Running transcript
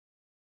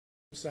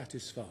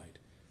satisfied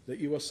that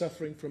you are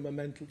suffering from a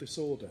mental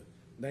disorder,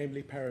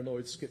 namely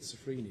paranoid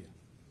schizophrenia.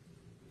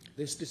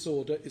 This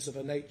disorder is of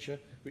a nature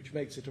which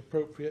makes it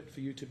appropriate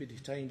for you to be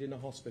detained in a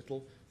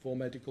hospital for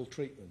medical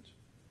treatment.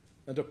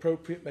 And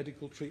appropriate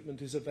medical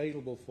treatment is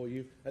available for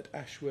you at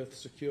Ashworth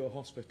Secure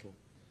Hospital.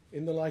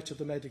 In the light of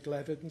the medical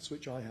evidence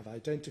which I have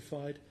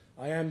identified,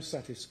 I am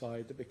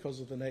satisfied that because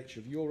of the nature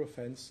of your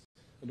offence,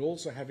 and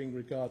also having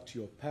regard to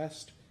your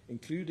past,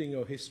 including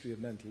your history of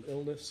mental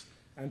illness,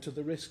 and to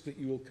the risk that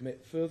you will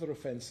commit further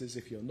offences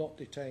if you're not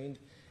detained,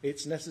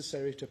 it's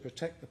necessary to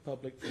protect the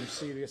public from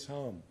serious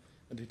harm,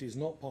 and it is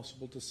not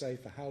possible to say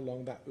for how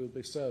long that will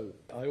be so.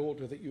 I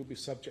order that you will be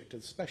subject to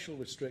the special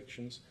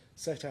restrictions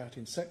set out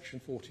in Section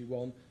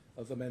 41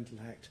 of the Mental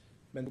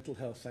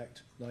Health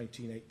Act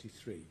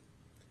 1983.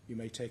 You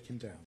may take him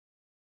down.